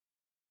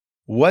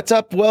What's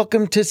up?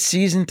 Welcome to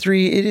Season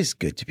 3. It is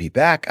good to be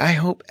back. I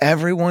hope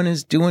everyone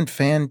is doing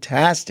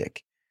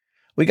fantastic.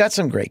 We got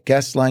some great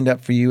guests lined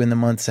up for you in the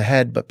months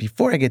ahead, but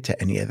before I get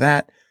to any of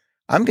that,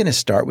 I'm going to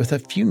start with a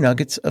few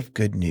nuggets of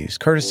good news,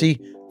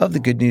 courtesy of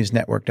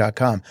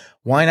thegoodnewsnetwork.com.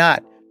 Why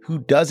not? Who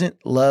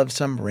doesn't love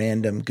some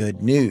random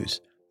good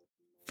news?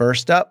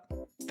 First up,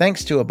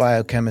 thanks to a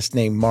biochemist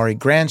named Mari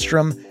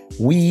Granstrom,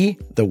 we,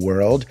 the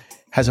world,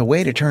 has a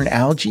way to turn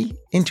algae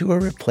into a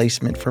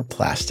replacement for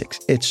plastics.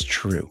 It's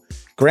true.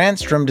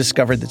 Granstrom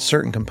discovered that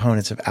certain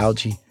components of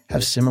algae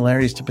have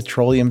similarities to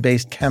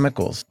petroleum-based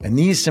chemicals, and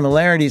these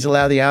similarities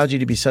allow the algae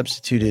to be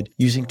substituted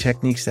using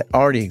techniques that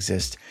already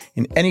exist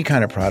in any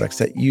kind of products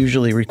that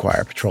usually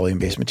require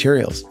petroleum-based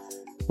materials.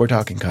 We're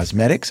talking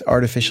cosmetics,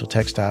 artificial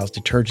textiles,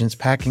 detergents,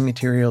 packing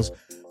materials,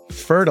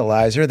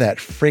 fertilizer, that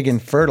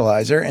friggin'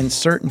 fertilizer, and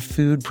certain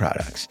food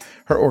products.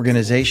 Her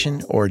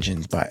organization,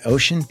 Origins by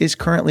Ocean, is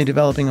currently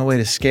developing a way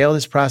to scale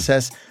this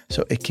process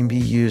so it can be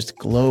used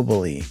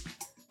globally.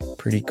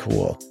 Pretty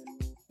cool.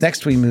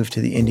 Next, we move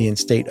to the Indian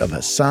state of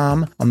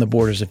Assam on the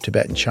borders of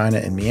Tibet and China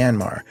and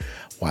Myanmar.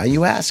 Why,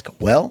 you ask?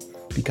 Well,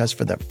 because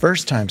for the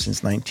first time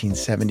since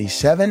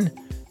 1977,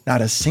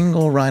 not a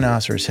single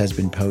rhinoceros has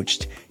been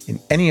poached in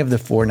any of the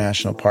 4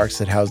 national parks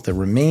that house the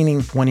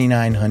remaining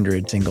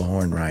 2,900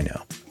 single-horned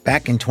rhino.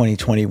 Back in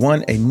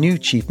 2021, a new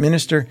chief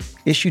minister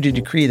issued a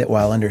decree that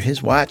while under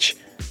his watch,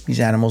 these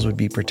animals would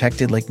be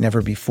protected like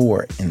never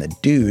before, and the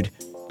dude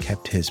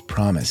kept his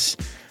promise.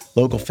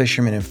 Local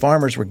fishermen and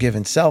farmers were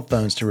given cell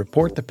phones to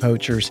report the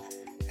poachers,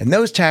 and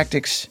those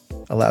tactics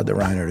allowed the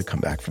rhino to come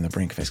back from the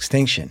brink of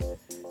extinction.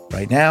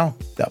 Right now,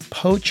 the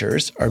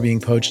poachers are being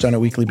poached on a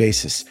weekly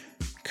basis.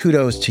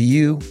 Kudos to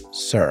you,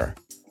 sir.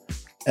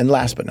 And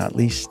last but not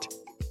least,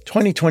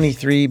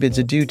 2023 bids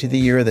adieu to the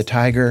year of the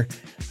tiger.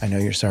 I know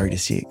you're sorry to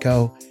see it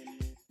go.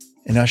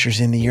 And ushers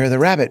in the year of the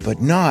rabbit, but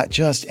not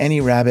just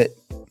any rabbit,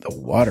 the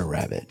water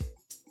rabbit.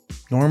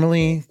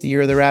 Normally, the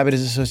year of the rabbit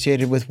is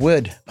associated with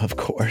wood, of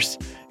course,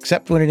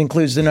 except when it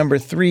includes the number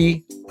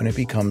 3 when it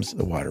becomes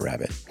the water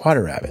rabbit.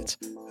 Water rabbits.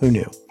 Who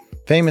knew?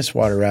 Famous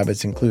water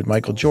rabbits include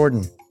Michael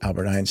Jordan,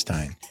 Albert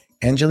Einstein,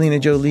 Angelina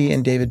Jolie,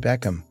 and David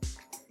Beckham.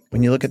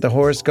 When you look at the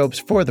horoscopes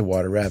for the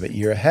water rabbit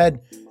year ahead,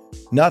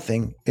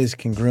 nothing is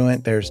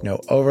congruent. There's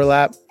no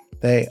overlap.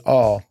 They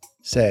all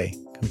say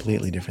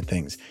completely different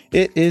things.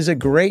 It is a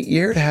great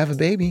year to have a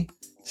baby.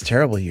 It's a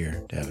terrible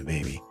year to have a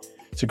baby.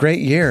 It's a great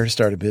year to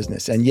start a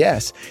business. And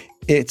yes,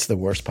 it's the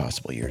worst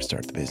possible year to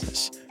start the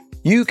business.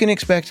 You can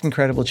expect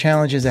incredible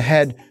challenges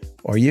ahead,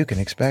 or you can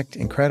expect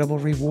incredible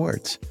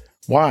rewards.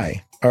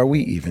 Why are we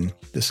even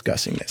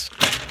discussing this?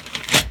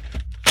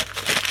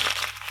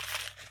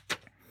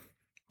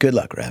 Good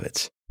luck,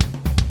 rabbits.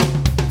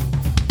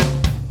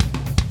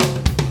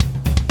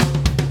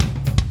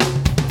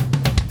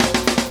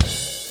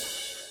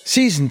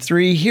 Season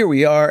 3, here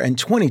we are, and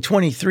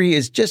 2023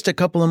 is just a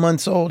couple of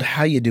months old.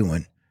 How you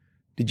doing?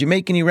 Did you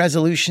make any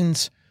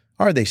resolutions?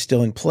 Are they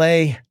still in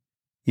play?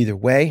 Either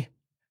way,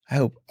 I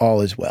hope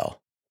all is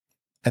well.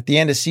 At the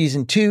end of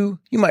Season 2,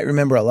 you might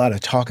remember a lot of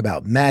talk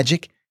about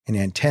magic and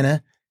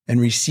antenna and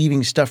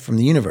receiving stuff from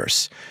the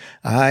universe.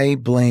 I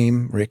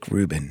blame Rick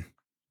Rubin.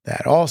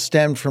 That all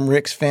stemmed from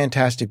Rick's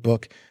fantastic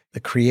book,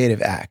 The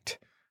Creative Act.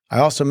 I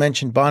also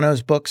mentioned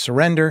Bono's book,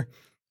 Surrender,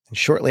 and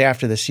shortly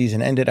after the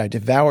season ended, I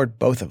devoured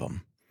both of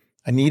them.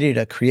 I needed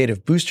a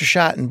creative booster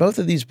shot, and both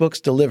of these books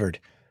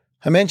delivered.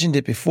 I mentioned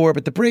it before,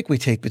 but the break we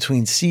take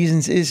between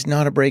seasons is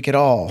not a break at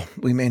all.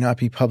 We may not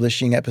be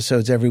publishing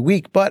episodes every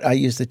week, but I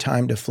use the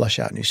time to flush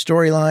out new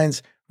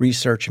storylines,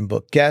 research and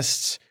book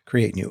guests,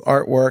 create new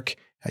artwork.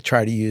 I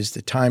try to use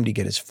the time to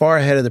get as far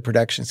ahead of the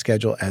production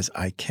schedule as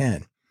I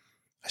can.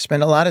 I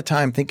spend a lot of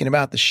time thinking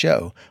about the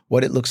show,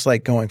 what it looks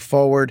like going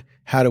forward,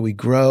 how do we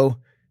grow,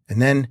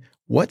 and then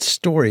what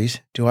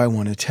stories do I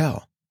want to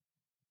tell?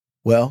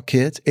 Well,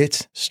 kids,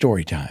 it's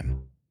story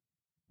time.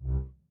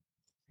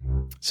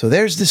 So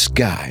there's this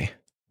guy,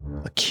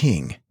 a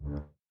king,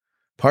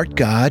 part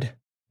god,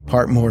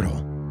 part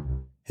mortal.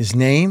 His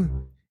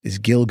name is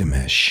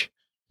Gilgamesh,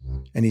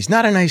 and he's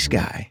not a nice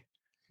guy.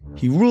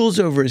 He rules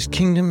over his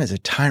kingdom as a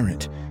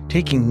tyrant,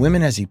 taking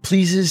women as he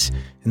pleases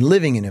and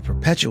living in a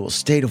perpetual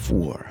state of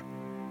war.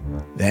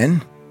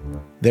 Then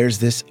there's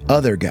this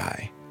other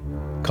guy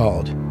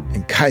called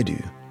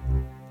Enkidu.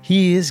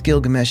 He is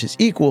Gilgamesh's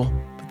equal,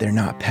 but they're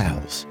not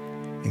pals.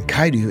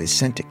 Enkidu is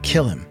sent to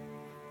kill him.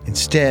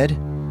 Instead,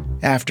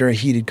 after a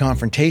heated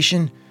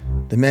confrontation,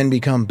 the men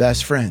become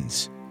best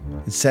friends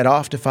and set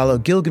off to follow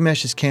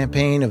Gilgamesh's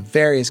campaign of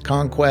various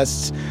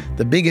conquests,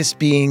 the biggest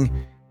being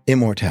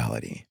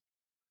immortality.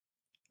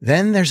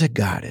 Then there's a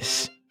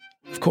goddess,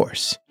 of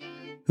course,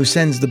 who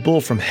sends the bull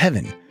from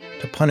heaven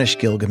to punish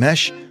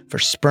Gilgamesh for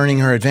spurning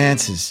her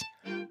advances.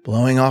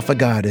 Blowing off a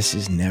goddess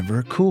is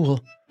never cool.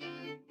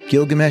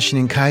 Gilgamesh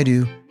and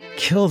Enkidu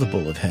kill the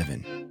bull of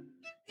heaven.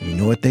 And you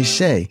know what they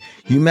say,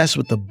 you mess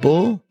with the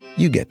bull,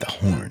 you get the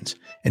horns.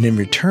 And in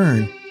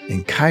return,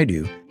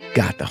 Enkidu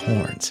got the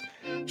horns.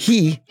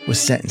 He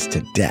was sentenced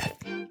to death.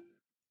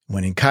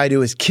 When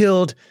Enkidu is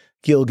killed,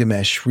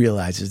 Gilgamesh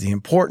realizes the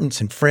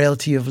importance and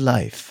frailty of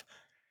life.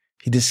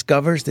 He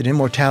discovers that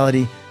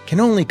immortality can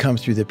only come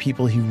through the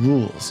people he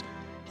rules.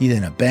 He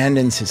then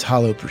abandons his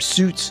hollow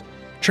pursuits,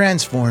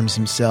 transforms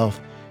himself,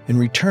 and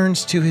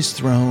returns to his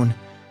throne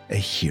a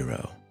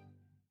hero.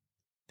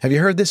 Have you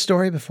heard this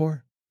story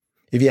before?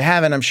 If you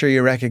haven't, I'm sure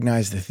you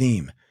recognize the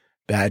theme.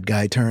 Bad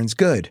guy turns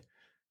good.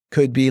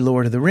 Could be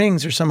Lord of the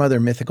Rings or some other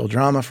mythical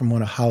drama from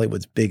one of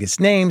Hollywood's biggest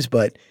names,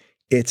 but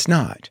it's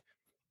not.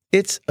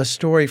 It's a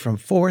story from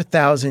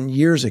 4,000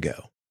 years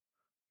ago.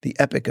 The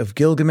Epic of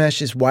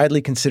Gilgamesh is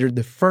widely considered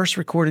the first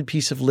recorded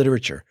piece of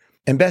literature,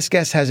 and best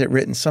guess has it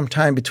written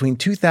sometime between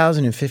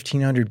 2000 and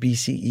 1500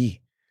 BCE.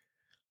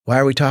 Why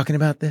are we talking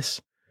about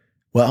this?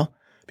 Well,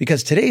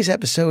 because today's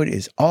episode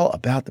is all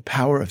about the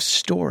power of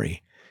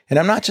story. And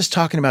I'm not just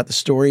talking about the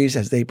stories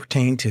as they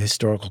pertain to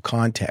historical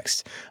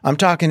context. I'm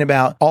talking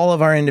about all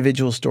of our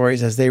individual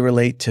stories as they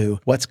relate to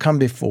what's come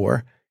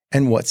before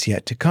and what's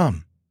yet to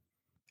come.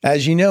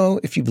 As you know,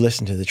 if you've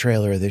listened to the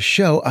trailer of this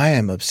show, I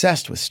am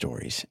obsessed with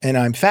stories, and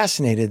I'm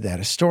fascinated that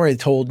a story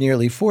told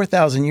nearly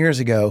 4,000 years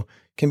ago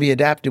can be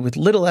adapted with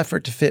little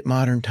effort to fit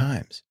modern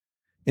times.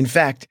 In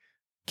fact,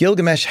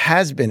 Gilgamesh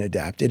has been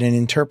adapted and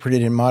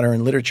interpreted in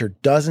modern literature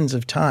dozens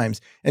of times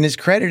and is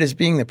credited as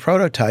being the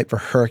prototype for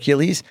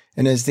Hercules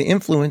and as the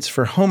influence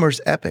for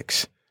Homer's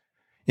epics.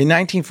 In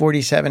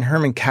 1947,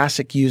 Hermann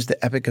Kasich used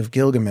the Epic of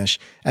Gilgamesh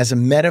as a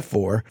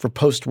metaphor for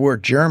post-war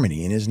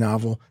Germany in his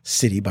novel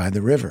City by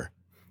the River.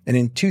 And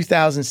in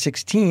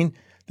 2016,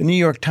 the New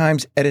York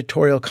Times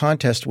editorial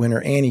contest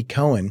winner Annie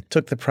Cohen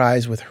took the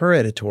prize with her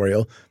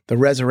editorial, The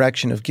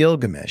Resurrection of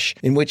Gilgamesh,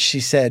 in which she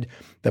said,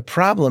 "The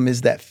problem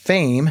is that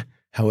fame,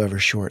 however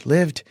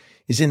short-lived,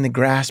 is in the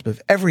grasp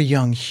of every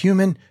young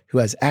human who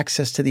has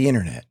access to the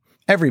internet.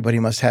 Everybody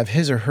must have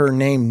his or her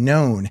name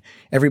known.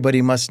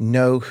 Everybody must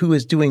know who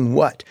is doing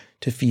what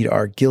to feed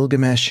our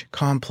Gilgamesh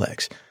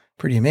complex."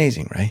 Pretty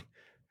amazing, right?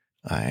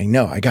 I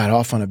know I got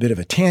off on a bit of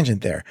a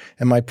tangent there,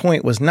 and my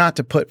point was not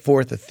to put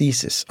forth a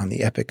thesis on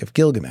the Epic of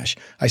Gilgamesh.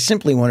 I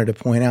simply wanted to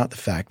point out the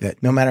fact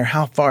that no matter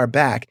how far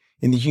back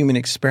in the human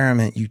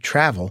experiment you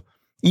travel,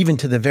 even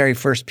to the very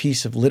first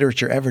piece of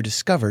literature ever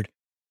discovered,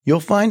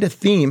 you'll find a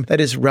theme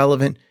that is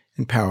relevant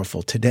and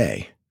powerful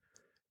today.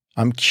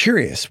 I'm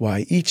curious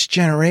why each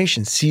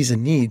generation sees a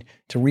need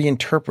to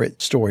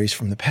reinterpret stories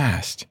from the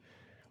past.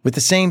 With the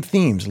same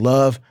themes: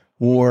 love,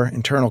 war,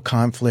 internal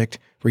conflict,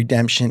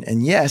 redemption,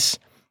 and yes,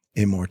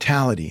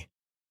 immortality.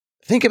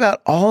 Think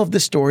about all of the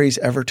stories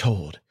ever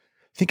told.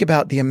 Think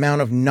about the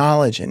amount of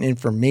knowledge and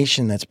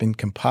information that's been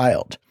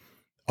compiled.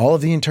 All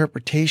of the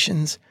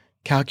interpretations,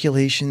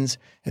 calculations,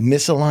 and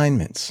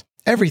misalignments.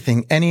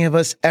 Everything any of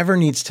us ever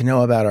needs to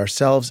know about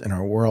ourselves and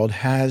our world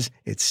has,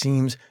 it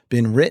seems,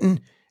 been written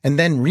and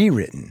then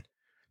rewritten.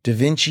 Da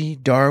Vinci,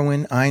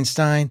 Darwin,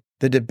 Einstein,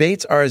 the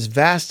debates are as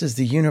vast as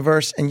the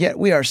universe, and yet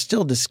we are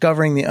still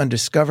discovering the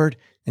undiscovered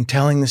and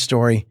telling the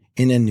story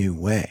in a new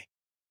way.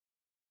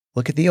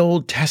 Look at the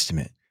Old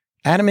Testament.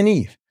 Adam and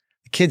Eve.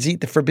 The kids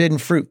eat the forbidden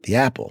fruit, the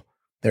apple.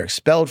 They're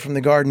expelled from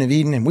the Garden of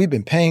Eden, and we've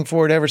been paying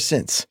for it ever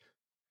since.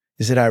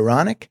 Is it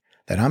ironic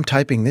that I'm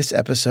typing this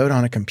episode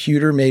on a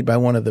computer made by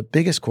one of the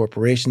biggest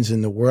corporations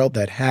in the world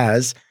that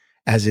has,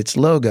 as its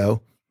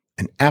logo,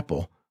 an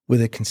apple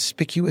with a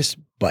conspicuous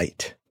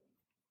bite?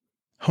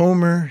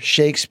 Homer,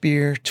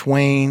 Shakespeare,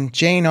 Twain,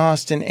 Jane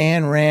Austen,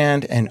 Ayn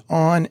Rand, and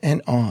on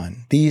and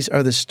on. These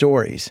are the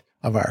stories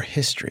of our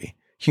history.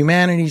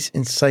 Humanity's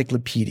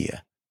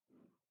encyclopedia.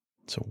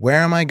 So where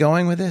am I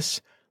going with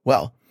this?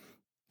 Well,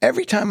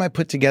 every time I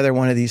put together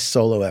one of these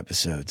solo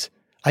episodes,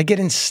 I get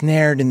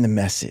ensnared in the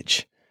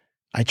message.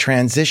 I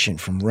transition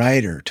from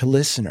writer to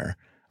listener.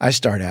 I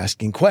start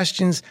asking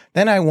questions,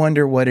 then I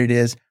wonder what it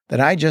is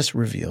that I just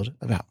revealed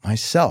about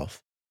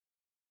myself.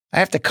 I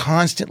have to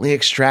constantly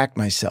extract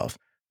myself,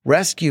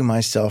 rescue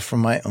myself from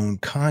my own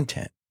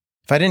content.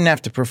 If I didn't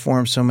have to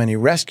perform so many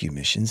rescue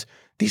missions,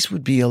 these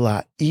would be a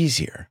lot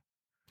easier.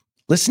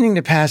 Listening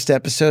to past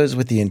episodes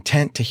with the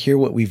intent to hear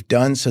what we've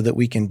done so that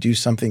we can do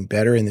something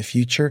better in the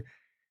future,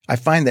 I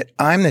find that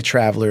I'm the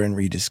traveler in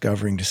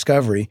rediscovering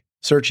discovery,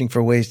 searching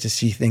for ways to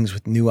see things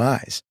with new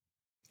eyes.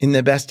 In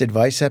the Best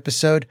Advice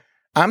episode,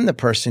 I'm the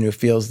person who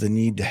feels the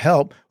need to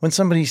help when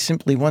somebody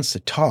simply wants to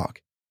talk.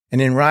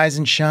 And in Rise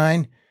and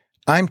Shine,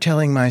 I'm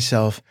telling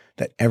myself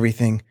that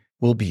everything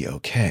will be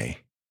okay.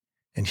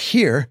 And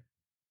here,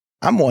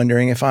 I'm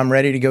wondering if I'm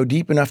ready to go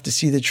deep enough to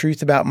see the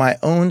truth about my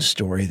own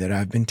story that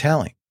I've been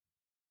telling.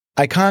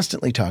 I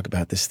constantly talk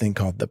about this thing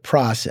called the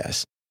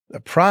process.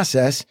 The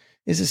process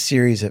is a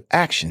series of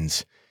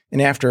actions,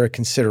 and after a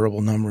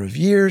considerable number of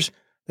years,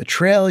 the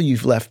trail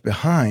you've left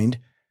behind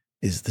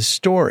is the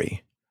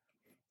story.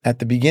 At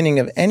the beginning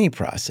of any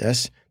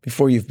process,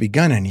 before you've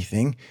begun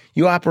anything,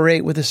 you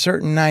operate with a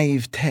certain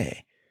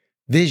naivete,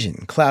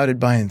 vision clouded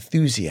by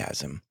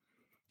enthusiasm.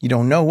 You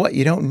don't know what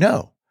you don't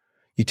know.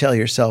 You tell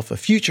yourself a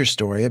future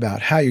story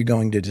about how you're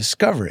going to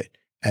discover it.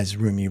 As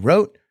Rumi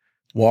wrote,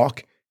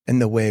 walk and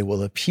the way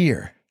will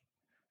appear.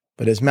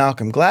 But as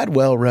Malcolm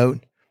Gladwell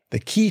wrote, the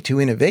key to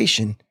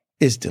innovation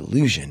is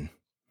delusion.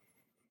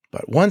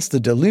 But once the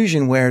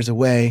delusion wears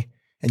away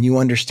and you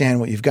understand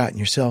what you've gotten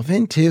yourself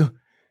into,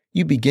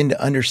 you begin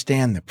to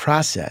understand the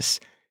process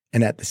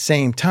and at the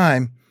same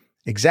time,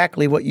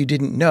 exactly what you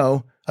didn't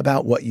know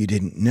about what you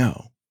didn't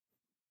know.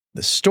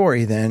 The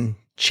story then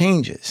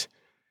changes.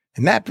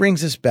 And that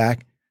brings us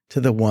back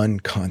to the one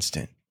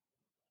constant.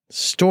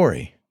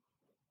 Story.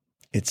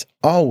 It's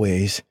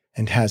always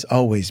and has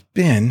always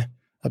been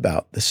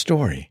about the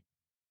story.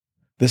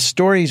 The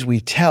stories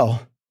we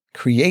tell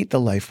create the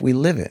life we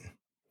live in.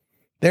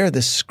 They're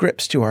the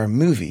scripts to our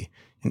movie,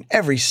 and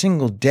every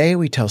single day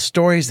we tell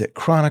stories that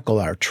chronicle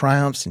our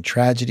triumphs and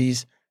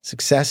tragedies,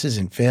 successes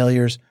and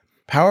failures,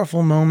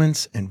 powerful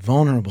moments and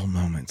vulnerable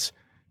moments,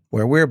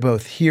 where we're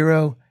both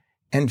hero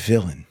and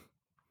villain.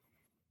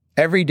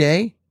 Every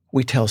day,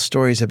 we tell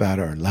stories about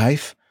our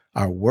life,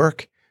 our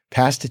work,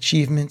 past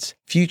achievements,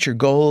 future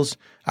goals,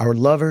 our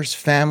lovers,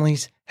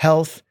 families,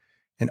 health,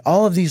 and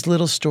all of these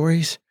little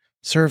stories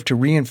serve to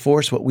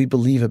reinforce what we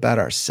believe about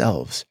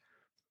ourselves.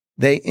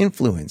 They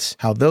influence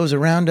how those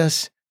around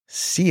us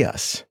see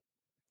us.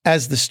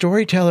 As the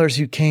storytellers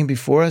who came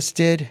before us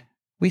did,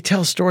 we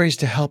tell stories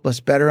to help us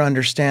better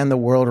understand the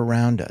world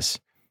around us.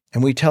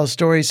 And we tell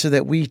stories so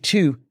that we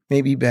too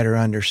may be better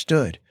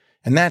understood.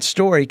 And that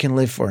story can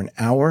live for an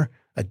hour,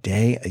 a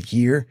day, a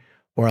year,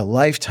 or a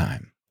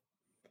lifetime.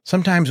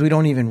 Sometimes we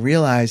don't even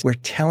realize we're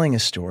telling a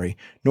story,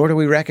 nor do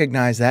we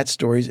recognize that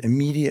story's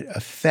immediate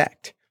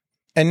effect.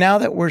 And now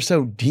that we're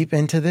so deep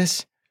into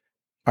this,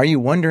 are you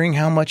wondering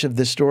how much of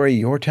the story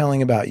you're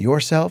telling about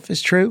yourself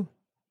is true?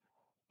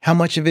 How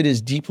much of it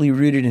is deeply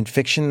rooted in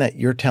fiction that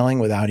you're telling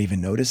without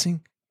even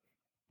noticing?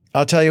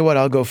 I'll tell you what,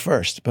 I'll go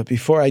first. But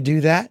before I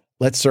do that,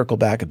 let's circle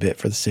back a bit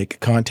for the sake of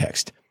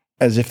context,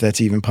 as if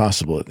that's even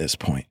possible at this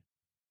point.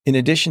 In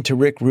addition to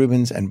Rick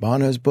Rubin's and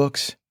Bono's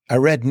books, I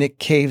read Nick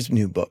Cave's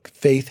new book,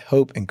 Faith,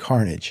 Hope, and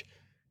Carnage.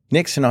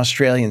 Nick's an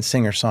Australian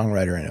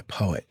singer-songwriter and a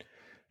poet.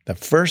 The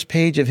first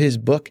page of his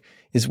book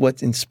is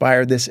what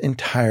inspired this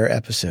entire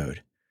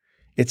episode.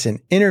 It's an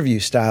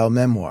interview-style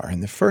memoir,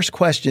 and the first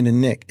question to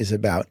Nick is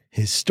about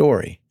his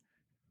story.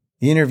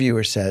 The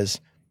interviewer says,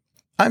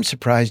 "I'm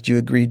surprised you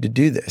agreed to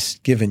do this,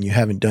 given you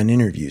haven't done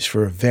interviews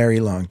for a very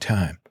long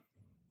time."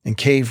 And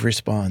Cave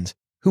responds,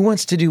 "Who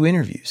wants to do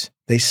interviews?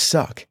 They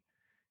suck.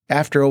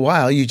 After a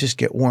while, you just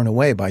get worn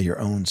away by your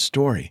own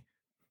story.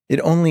 It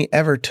only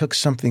ever took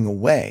something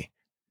away.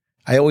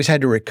 I always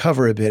had to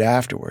recover a bit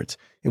afterwards.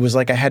 It was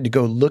like I had to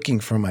go looking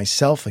for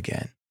myself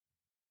again."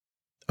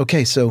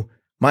 Okay, so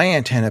my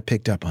antenna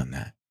picked up on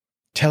that.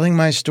 Telling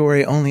my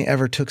story only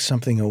ever took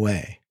something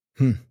away.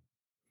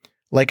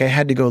 Like I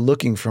had to go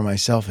looking for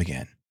myself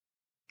again.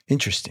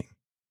 Interesting.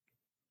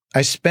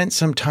 I spent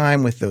some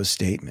time with those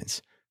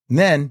statements. And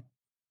then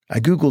I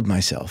Googled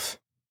myself.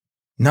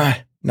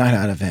 Not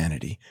out of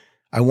vanity.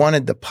 I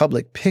wanted the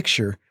public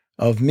picture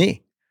of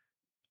me.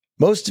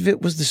 Most of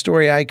it was the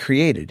story I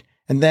created.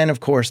 And then, of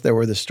course, there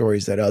were the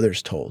stories that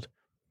others told.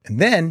 And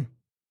then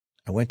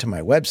I went to my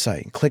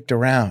website and clicked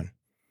around.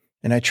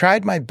 And I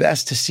tried my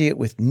best to see it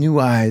with new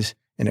eyes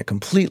in a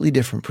completely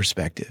different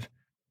perspective.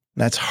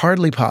 That's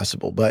hardly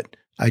possible, but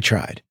I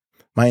tried.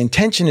 My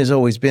intention has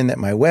always been that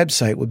my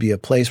website would be a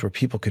place where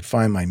people could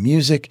find my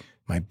music,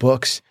 my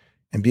books,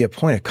 and be a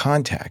point of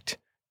contact.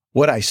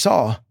 What I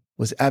saw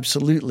was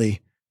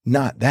absolutely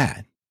not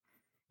that.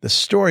 The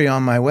story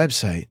on my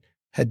website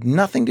had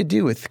nothing to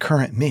do with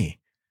current me.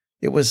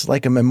 It was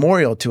like a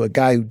memorial to a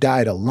guy who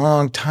died a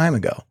long time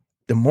ago.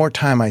 The more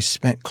time I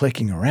spent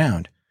clicking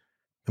around,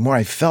 the more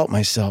I felt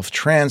myself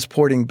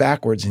transporting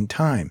backwards in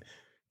time.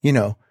 You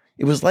know,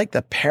 it was like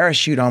the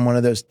parachute on one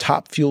of those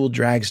top-fueled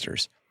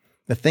dragsters.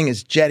 The thing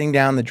is jetting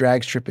down the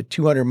drag strip at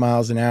 200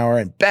 miles an hour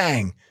and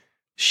bang,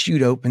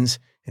 chute opens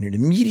and it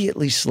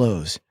immediately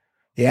slows.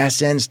 The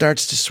ass end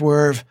starts to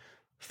swerve.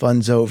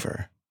 Fun's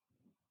over.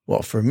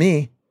 Well, for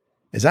me,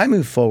 as I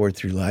move forward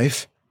through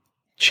life,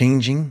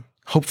 changing,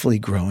 hopefully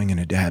growing and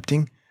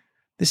adapting,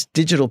 this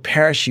digital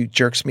parachute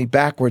jerks me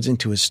backwards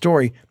into a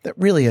story that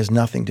really has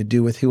nothing to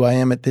do with who I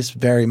am at this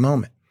very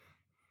moment.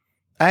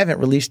 I haven't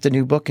released a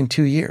new book in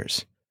 2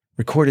 years,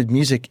 recorded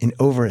music in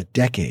over a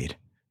decade.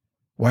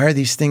 Why are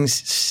these things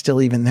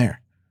still even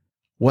there?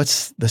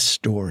 What's the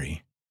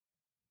story?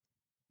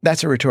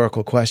 That's a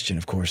rhetorical question,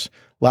 of course.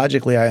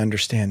 Logically, I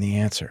understand the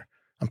answer.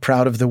 I'm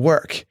proud of the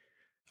work.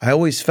 I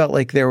always felt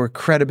like there were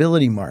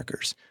credibility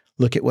markers.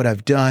 Look at what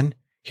I've done.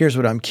 Here's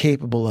what I'm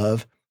capable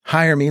of.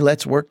 Hire me.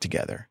 Let's work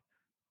together.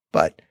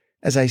 But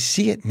as I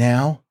see it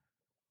now,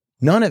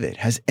 none of it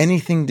has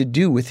anything to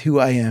do with who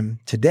I am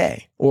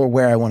today or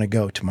where I want to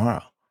go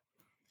tomorrow.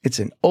 It's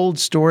an old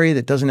story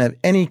that doesn't have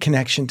any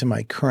connection to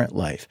my current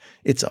life.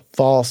 It's a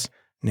false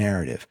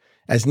narrative.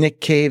 As Nick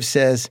Cave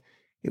says,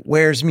 it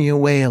wears me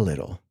away a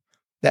little.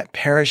 That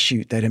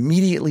parachute that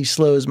immediately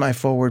slows my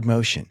forward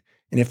motion.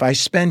 And if I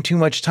spend too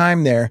much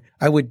time there,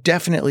 I would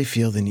definitely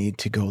feel the need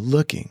to go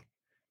looking.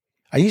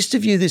 I used to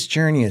view this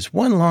journey as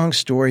one long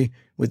story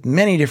with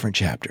many different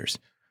chapters.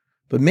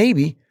 But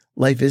maybe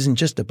life isn't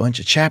just a bunch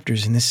of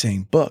chapters in the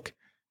same book.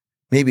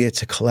 Maybe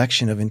it's a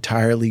collection of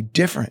entirely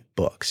different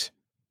books.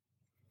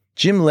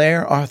 Jim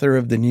Loehr, author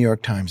of the New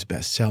York Times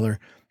bestseller,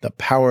 The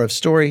Power of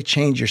Story,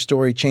 Change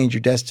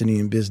Your Destiny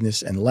in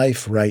Business and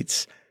Life,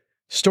 writes,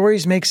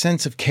 "Stories make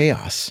sense of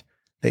chaos.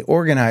 They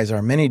organize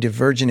our many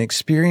divergent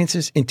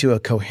experiences into a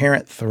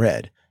coherent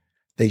thread.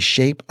 They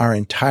shape our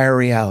entire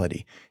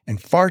reality,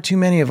 and far too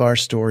many of our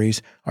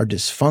stories are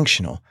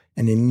dysfunctional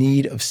and in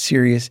need of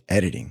serious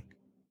editing."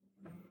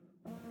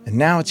 And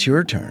now it's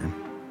your turn.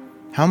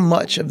 How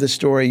much of the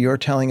story you're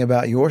telling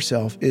about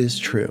yourself is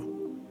true?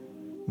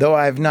 Though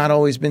I've not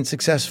always been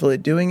successful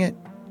at doing it,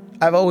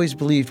 I've always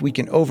believed we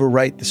can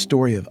overwrite the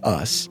story of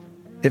us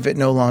if it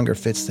no longer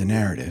fits the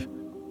narrative,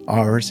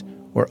 ours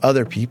or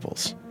other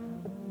people's.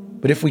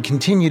 But if we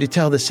continue to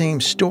tell the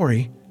same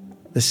story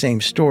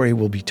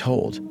will be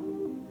told.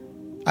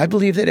 I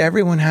believe that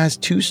everyone has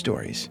two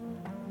stories,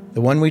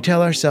 the one we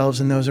tell ourselves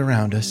and those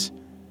around us,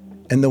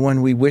 and the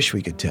one we wish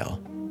we could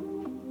tell.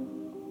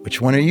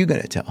 Which one are you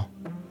going to tell?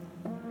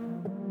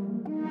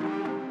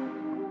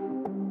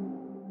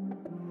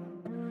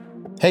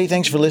 Hey,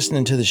 thanks for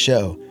listening to the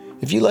show.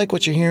 If you like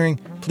what you're hearing,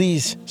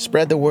 please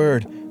spread the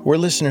word. We're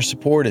listener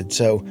supported,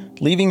 so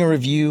leaving a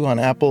review on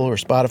Apple or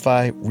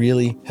Spotify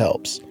really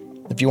helps.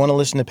 If you want to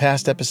listen to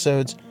past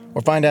episodes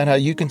or find out how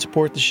you can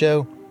support the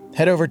show,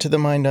 head over to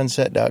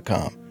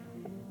themindunset.com.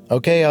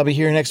 Okay, I'll be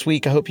here next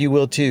week. I hope you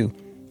will too.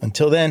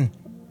 Until then,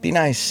 be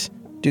nice,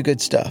 do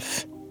good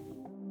stuff.